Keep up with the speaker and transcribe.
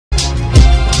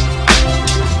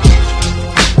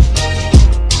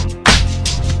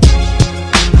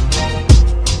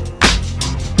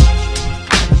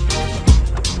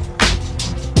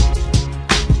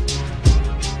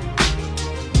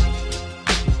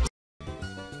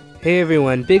Hey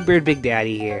everyone,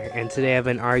 BigBirdBigDaddy here, and today I have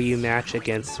an RU match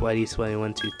against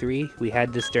sweatysweaty123. We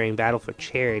had this during Battle for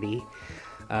Charity,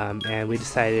 and we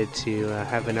decided to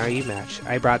have an RU match.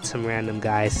 I brought some random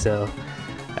guys, so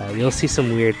you'll see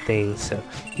some weird things. So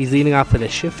he's leading off with a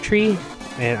shift tree,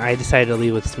 and I decided to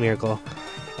lead with Smeargle.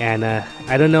 And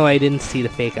I don't know, I didn't see the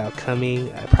fake out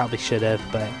coming. I probably should have,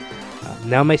 but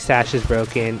now my stash is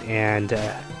broken, and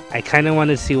I kind of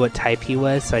wanted to see what type he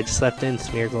was, so I just left in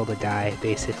Smeargle to die,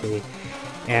 basically.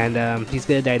 And he's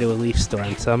going to die to a Leaf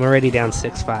Storm, so I'm already down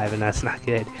 6-5, and that's not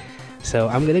good. So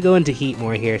I'm going to go into Heat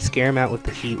more here, scare him out with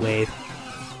the Heat Wave.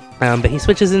 But he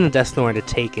switches into Dusknoir to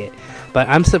take it. But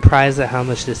I'm surprised at how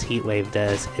much this Heat Wave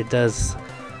does. It does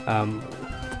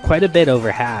quite a bit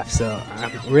over half, so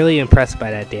I'm really impressed by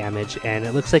that damage. And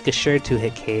it looks like a sure to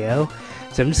hit KO,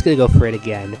 so I'm just going to go for it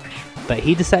again. But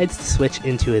he decides to switch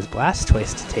into his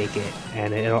Blastoise to take it,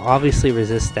 and it'll obviously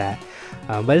resist that.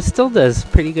 But it still does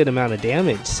pretty good amount of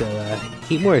damage, so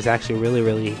Heatmore is actually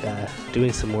really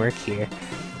doing some work here.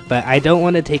 But I don't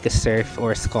want to take a Surf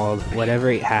or a Scald, whatever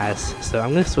it has, so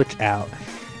I'm going to switch out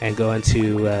and go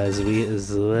into I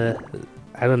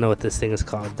don't know what this thing is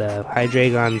called, the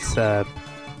Hydreigon's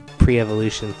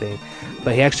pre-evolution thing.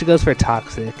 But he actually goes for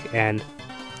Toxic, and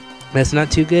that's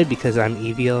not too good because I'm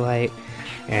Eviolite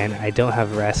and I don't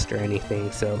have Rest or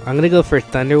anything, so I'm going to go for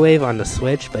Thunder Wave on the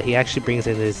switch, but he actually brings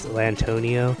in his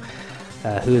Lantonio,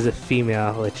 who is a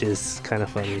female, which is kind of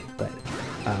funny. But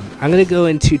I'm going to go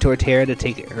into Torterra to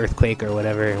take Earthquake or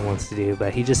whatever it wants to do,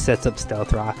 but he just sets up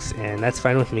Stealth Rocks, and that's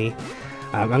fine with me.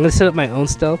 I'm going to set up my own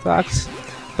Stealth Rocks,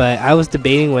 but I was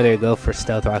debating whether to go for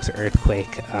Stealth Rocks or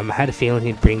Earthquake. I had a feeling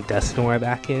he'd bring Dusknoir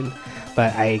back in,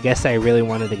 but I guess I really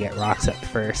wanted to get Rocks up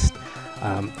first.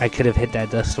 I could have hit that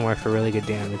Dusknoir for really good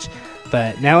damage.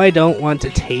 But now I don't want to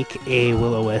take a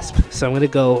Will-O-Wisp, so I'm going to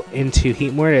go into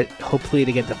Heatmore to hopefully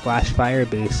to get the Flash Fire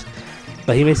boost.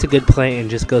 But he makes a good play and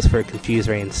just goes for a Confuse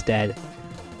Ray instead.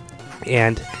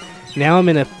 And now I'm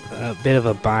in a bit of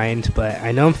a bind, but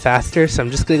I know I'm faster, so I'm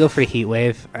just going to go for a Heat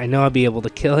Wave. I know I'll be able to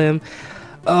kill him.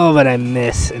 Oh, but I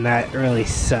miss, and that really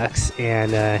sucks.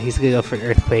 And he's going to go for an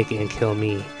Earthquake and kill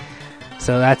me.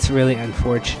 So that's really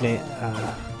unfortunate.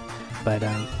 But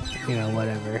you know,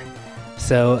 whatever.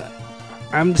 So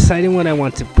I'm deciding what I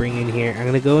want to bring in here. I'm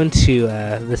gonna go into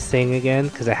this thing again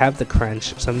because I have the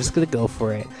Crunch, so I'm just gonna go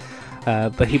for it.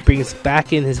 But he brings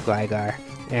back in his Gligar,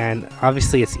 and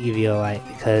obviously it's Eviolite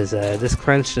because this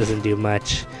Crunch doesn't do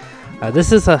much.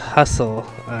 This is a Hustle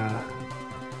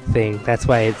thing, that's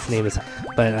why its name is.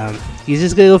 But he's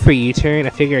just gonna go for U-turn. I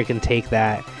figure I can take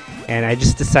that, and I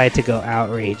just decide to go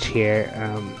Outrage here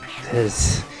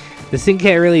because this thing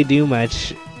can't really do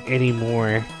much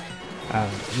anymore,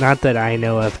 not that I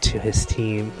know of, to his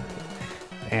team.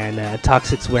 And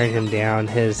Toxic's wearing him down,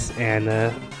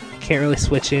 and can't really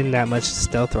switch in that much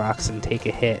Stealth Rocks and take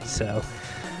a hit, so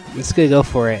I'm just going to go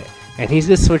for it. And he's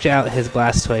going to switch out his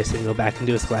Blastoise and go back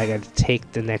into his Gligar to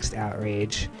take the next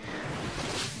Outrage.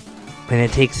 And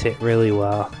it takes it really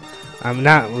well.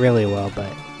 Not really well,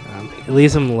 but it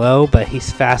leaves him low, but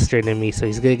he's faster than me, so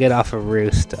he's going to get off a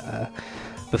Roost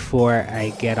before I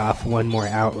get off one more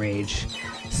Outrage.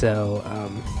 So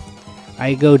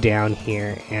I go down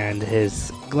here, and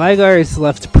his Gligar is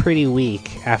left pretty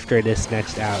weak after this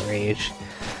next Outrage.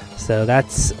 So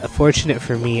that's fortunate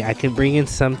for me. I can bring in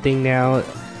something now.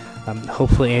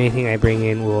 Hopefully anything I bring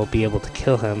in will be able to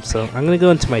kill him. So I'm going to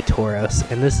go into my Tauros,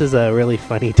 and this is a really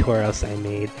funny Tauros I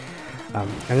made. I'm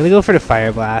going to go for the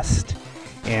Fire Blast,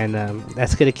 and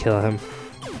that's going to kill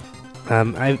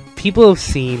him. People have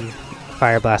seen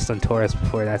Fire Blast on Tauros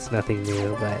before, that's nothing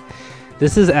new, but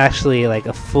this is actually like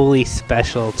a fully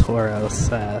special Tauros,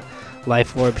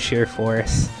 Life Orb, Sheer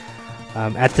Force.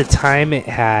 At the time it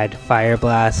had Fire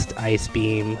Blast, Ice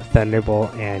Beam,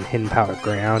 Thunderbolt, and Hidden Power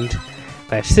Ground,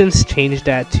 but I've since changed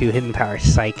that to Hidden Power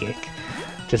Psychic,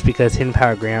 just because Hidden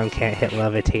Power Ground can't hit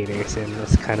Levitators, and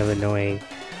it's kind of annoying.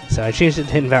 So I changed it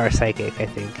to Hidden Power Psychic, I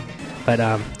think. But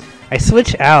I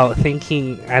switch out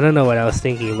thinking, I don't know what I was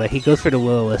thinking, but he goes for the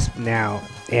Will-O-Wisp now,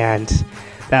 and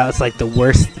that was like the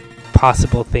worst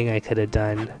possible thing I could have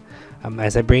done,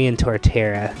 as I bring in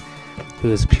Torterra, who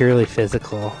is purely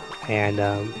physical, and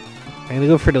I'm going to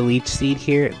go for the Leech Seed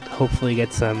here, hopefully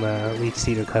get some Leech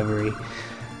Seed recovery.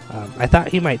 I thought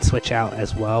he might switch out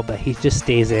as well, but he just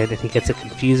stays in, and he gets a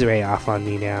Confuse Ray off on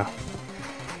me now.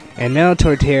 And now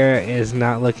Torterra is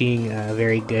not looking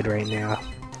very good right now.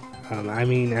 I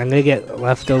mean, I'm going to get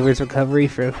Leftovers recovery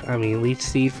Leech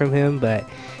Seed from him, but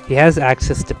he has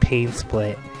access to Pain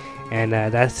Split, and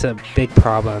that's a big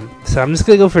problem. So I'm just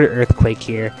going to go for the Earthquake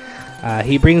here.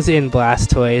 He brings in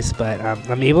Blastoise, but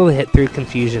I'm able to hit through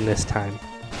Confusion this time.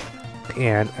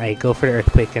 and I go for the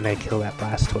earthquake and I kill that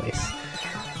Blastoise.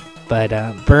 But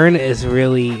burn is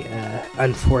really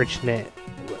unfortunate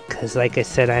because, like I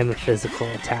said, I'm a physical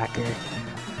attacker.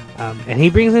 And he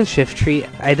brings in Shiftry.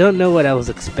 I don't know what I was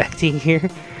expecting here.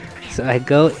 So I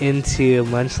go into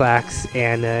Munchlax,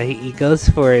 and he goes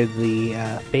for the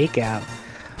Fake Out.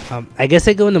 I guess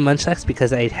I go into Munchlax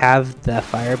because I have the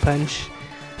Fire Punch.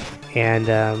 And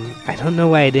I don't know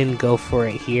why I didn't go for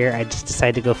it here. I just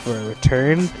decided to go for a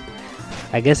return.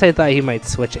 I guess I thought he might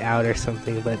switch out or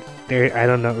something, but I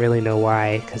don't really know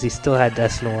why, because he still had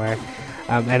Dusknoir.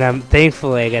 And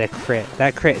thankfully I got a crit.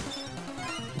 That crit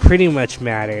pretty much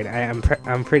mattered.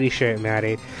 I'm pretty sure it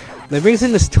mattered. That brings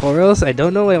in this Tauros. I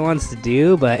don't know what it wants to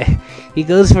do, but he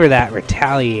goes for that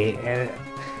Retaliate. And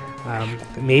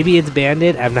maybe it's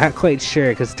Banded. I'm not quite sure,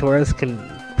 because Tauros can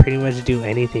pretty much do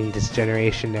anything this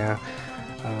generation now.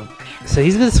 So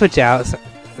he's gonna switch out.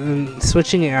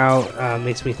 Switching out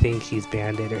makes me think he's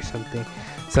Banded or something.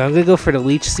 So I'm gonna go for the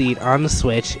Leech Seed on the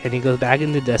switch, and he goes back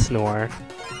into Dusknoir.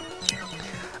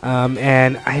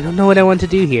 And I don't know what I want to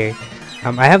do here.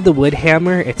 I have the Wood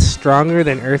Hammer. It's stronger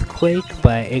than Earthquake,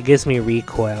 but it gives me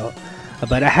recoil.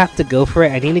 But I have to go for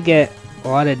it. I need to get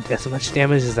as much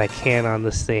damage as I can on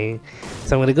this thing.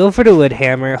 So I'm gonna go for the Wood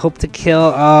Hammer. Hope to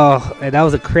kill. Oh, and that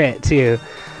was a crit too.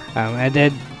 I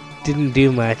didn't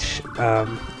do much.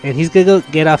 And he's gonna go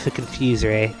get off the Confuse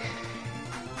Ray.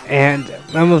 And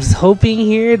I was hoping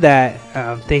here that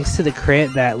thanks to the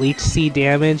crit, that Leech Seed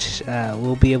damage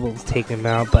will be able to take him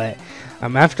out. But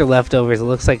after leftovers, it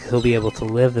looks like he'll be able to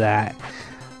live that.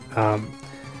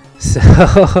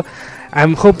 So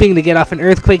I'm hoping to get off an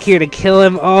Earthquake here to kill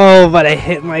him. Oh, but I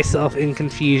hit myself in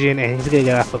confusion, and he's gonna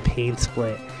get off a Pain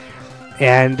Split.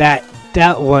 And that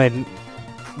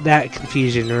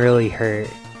confusion really hurt.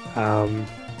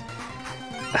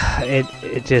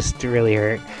 It just really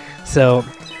hurt. So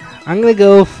I'm gonna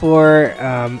go for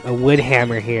a Wood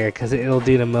Hammer here because it'll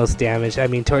do the most damage. I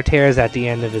mean, Torterra's at the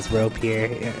end of his rope here.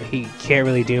 He can't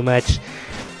really do much.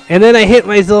 And then I hit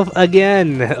myself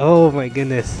again. Oh my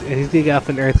goodness! And he's gonna get off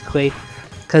an Earthquake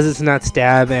because it's not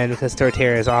stab, and because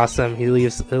Torterra is awesome. He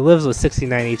lives with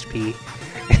 69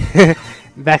 HP,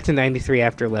 back to 93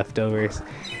 after leftovers.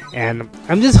 And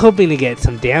I'm just hoping to get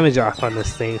some damage off on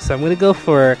this thing. So I'm gonna go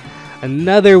for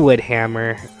another Wood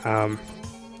Hammer.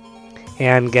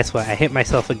 And guess what? I hit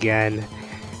myself again,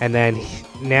 and then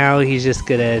now he's just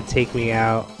gonna take me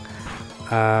out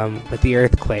with the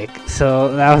Earthquake.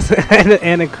 So that was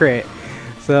and a crit.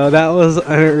 So that was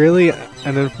really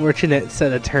an unfortunate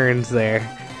set of turns there,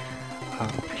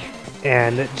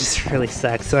 and it just really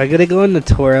sucks. So I'm gonna go into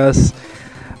Tauros.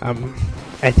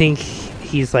 I think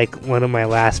he's like one of my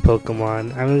last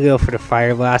Pokemon. I'm gonna go for the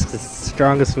Fire Blast because it's the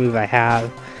strongest move I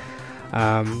have.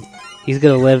 He's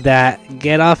gonna live that,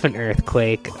 get off an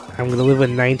Earthquake. I'm gonna live with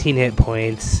 19 hit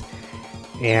points,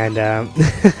 and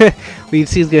Leech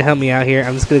Seed's gonna help me out here.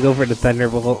 I'm just gonna go for the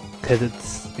Thunderbolt because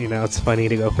it's funny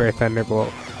to go for a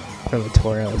Thunderbolt from the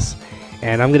Tauros.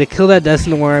 And I'm gonna kill that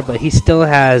Dusknoir, but he still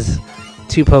has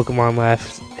 2 Pokemon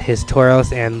left, his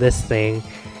Tauros and this thing.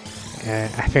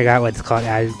 I forgot what it's called,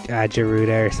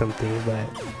 Ajaruda or something, but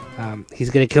he's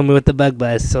gonna kill me with the Bug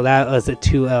Buzz. So that was a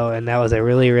 2-0, and that was a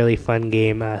really fun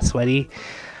game. Sweaty,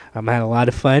 I had a lot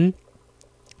of fun.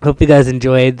 Hope you guys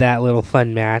enjoyed that little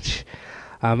fun match.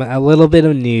 A little bit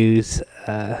of news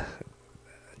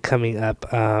coming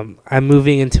up. I'm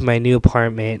moving into my new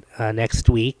apartment next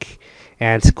week,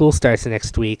 and school starts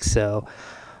next week, so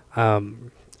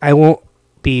I won't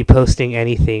be posting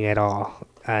anything at all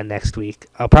next week.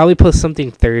 I'll probably post something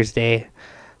Thursday,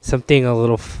 something a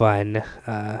little fun.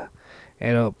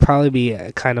 It'll probably be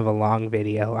kind of a long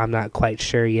video. I'm not quite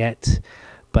sure yet,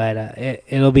 but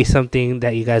it'll be something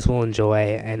that you guys will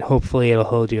enjoy, and hopefully it'll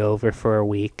hold you over for a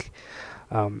week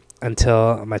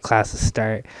until my classes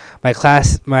start.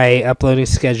 My uploading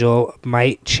schedule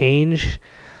might change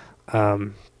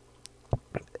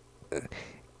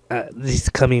these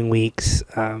coming weeks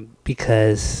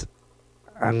because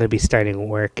I'm gonna be starting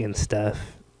work and stuff.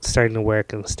 Starting to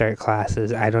work and start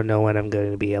classes. I don't know when I'm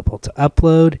going to be able to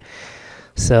upload,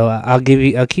 so I'll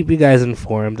keep you guys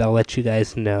informed. I'll let you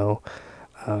guys know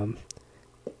in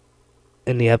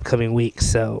the upcoming weeks.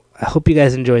 So I hope you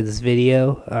guys enjoyed this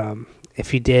video.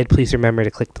 If you did, please remember to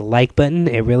click the like button.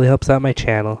 It really helps out my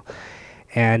channel.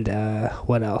 And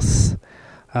what else?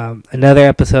 Another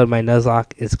episode of my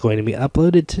Nuzlocke is going to be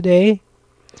uploaded today,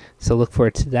 so look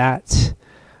forward to that.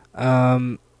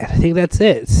 And I think that's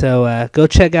it. So go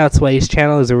check out Sweaty's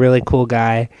channel. He's a really cool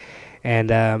guy. And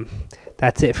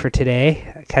that's it for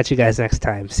today. Catch you guys next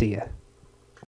time. See ya.